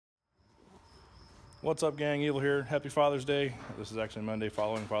What's up, gang? Evil here. Happy Father's Day. This is actually Monday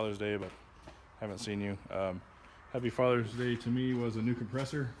following Father's Day, but haven't seen you. Happy Father's Day to me was a new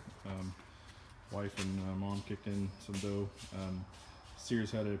compressor. Wife and mom kicked in some dough.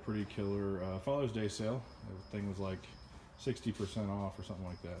 Sears had a pretty killer Father's Day sale. The thing was like 60% off or something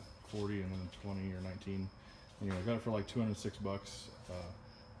like that. 40 and then 20 or 19. Anyway, I got it for like 206 bucks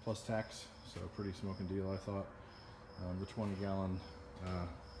plus tax. So pretty smoking deal, I thought. The 20-gallon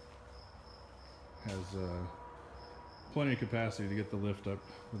has plenty of capacity to get the lift up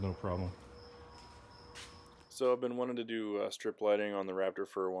with no problem. So I've been wanting to do strip lighting on the Raptor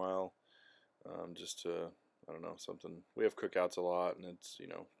for a while, just to, I don't know, something. We have cookouts a lot, and it's, you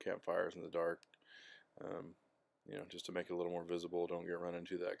know, campfires in the dark, you know, just to make it a little more visible, don't get run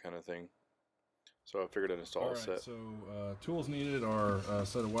into, that kind of thing. So I figured I'd install a set. So tools needed are a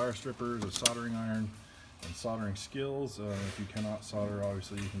set of wire strippers, a soldering iron, and soldering skills. If you cannot solder,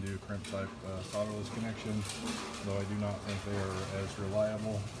 obviously you can do a crimp type solderless connection, though I do not think they are as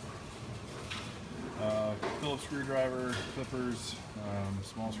reliable. Phillips screwdriver, clippers,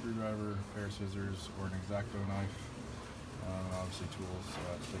 small screwdriver, pair of scissors, or an X-Acto knife. Obviously tools to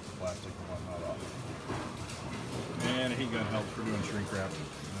take the plastic and whatnot off. And a heat gun helps for doing shrink wrap,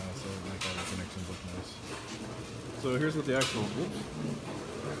 so make all the connections look nice. So here's what the actual,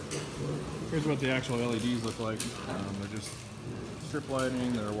 LEDs look like. They're just strip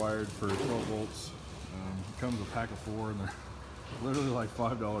lighting. They're wired for 12 volts. It comes with a pack of 4, and they're literally like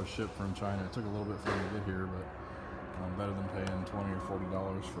 $5 shipped from China. It took a little bit for them to get here, but better than paying $20 or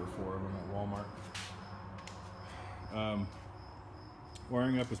 $40 for 4 of them at Walmart.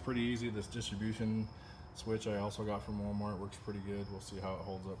 Wiring up is pretty easy. This distribution switch I also got from Walmart works pretty good. We'll see how it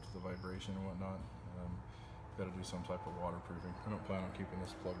holds up to the vibration and whatnot. Got to do some type of waterproofing. I don't plan on keeping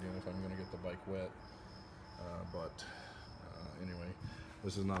this plugged in if I'm going to get the bike wet. Anyway,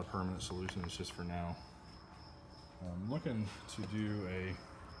 this is not a permanent solution. It's just for now. I'm looking to do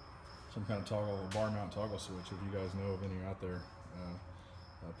some kind of toggle, a bar mount toggle switch. If you guys know of any out there,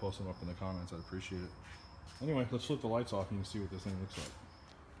 post them up in the comments. I'd appreciate it. Anyway, let's flip the lights off and you can see what this thing looks like.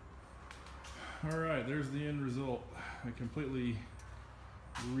 All right, there's the end result. I completely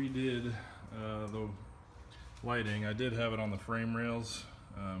redid the lighting. I did have it on the frame rails,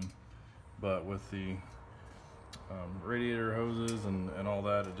 but with the radiator hoses and all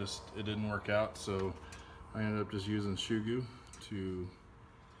that, it didn't work out. So I ended up just using shoe glue to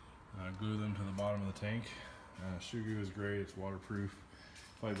glue them to the bottom of the tank. Shoe glue is great. It's waterproof,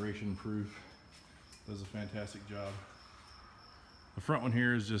 vibration proof. Does a fantastic job. The front one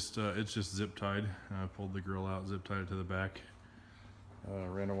here is just it's just zip tied. I pulled the grill out, zip tied it to the back.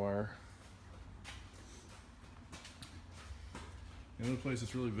 Ran a wire. The other place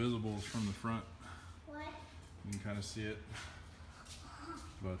that's really visible is from the front. What? You can kind of see it.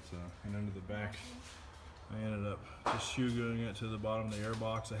 But and into the back, I ended up just shoe gluing it to the bottom of the air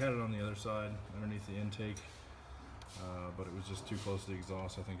box. I had it on the other side, underneath the intake, but it was just too close to the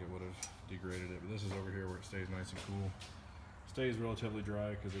exhaust. I think it would have degraded it. But this is over here where it stays nice and cool. Stays relatively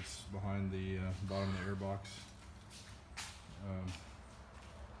dry because it's behind the bottom of the air box.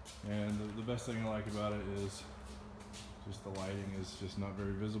 And the best thing I like about it is just the lighting is just not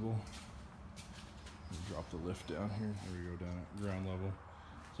very visible. Drop the lift down here. There we go, down at ground level.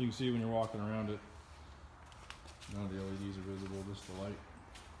 So you can see when you're walking around it, none of the LEDs are visible, just the light.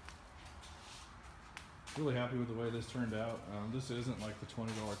 Really happy with the way this turned out. This isn't like the $20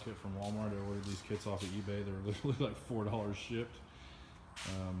 kit from Walmart. I ordered these kits off of eBay. They were literally like $4 shipped,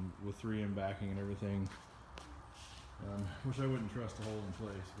 with 3M backing and everything. Which I wouldn't trust to hold in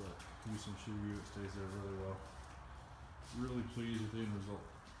place, but use some shoe glue, it stays there really well. Really pleased with the end result.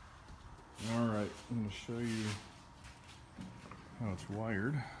 All right, I'm going to show you how it's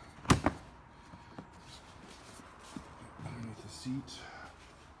wired. Underneath the seat.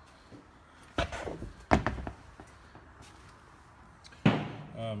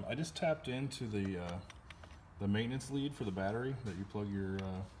 I just tapped into the maintenance lead for the battery that you plug your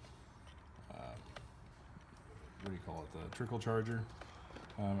what do you call it? The trickle charger.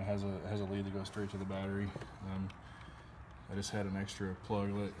 It has a lead that goes straight to the battery. I just had an extra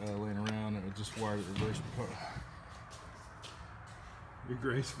plug laying around, and it just wired it reverse. You're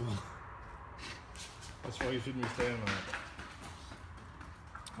graceful. That's why you shouldn't be standing on it.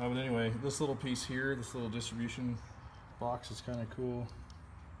 But anyway, this little piece here, this little distribution box is kind of cool.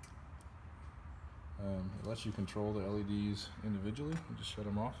 It lets you control the LEDs individually. You just shut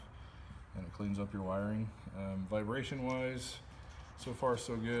them off, and it cleans up your wiring. Vibration wise, so far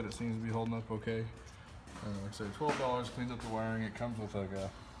so good. It seems to be holding up okay. Like I said, $12 cleans up the wiring. It comes with like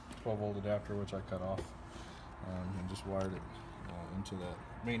a 12-volt adapter, which I cut off and just wired it into that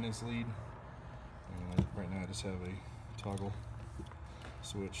maintenance lead. And right now I just have a toggle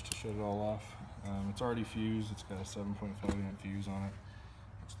switch to shut it all off. It's already fused. It's got a 7.5 amp fuse on it,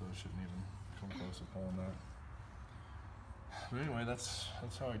 which those shouldn't even come close to pulling that. But anyway, that's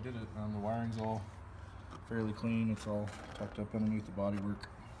how I did it. The wiring's all fairly clean. It's all tucked up underneath the bodywork.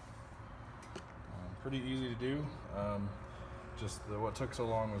 Pretty easy to do. What took so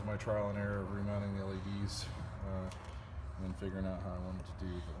long was my trial and error of remounting the LEDs and then figuring out how I wanted to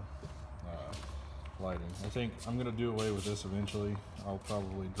do the lighting. I think I'm going to do away with this eventually. I'll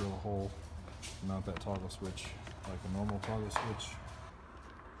probably drill a hole, mount that toggle switch like a normal toggle switch.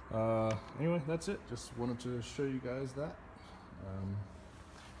 Anyway, that's it. Just wanted to show you guys that.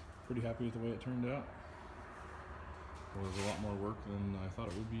 Pretty happy with the way it turned out. It was a lot more work than I thought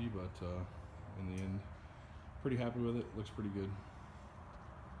it would be, but in the end, pretty happy with it. Looks pretty good.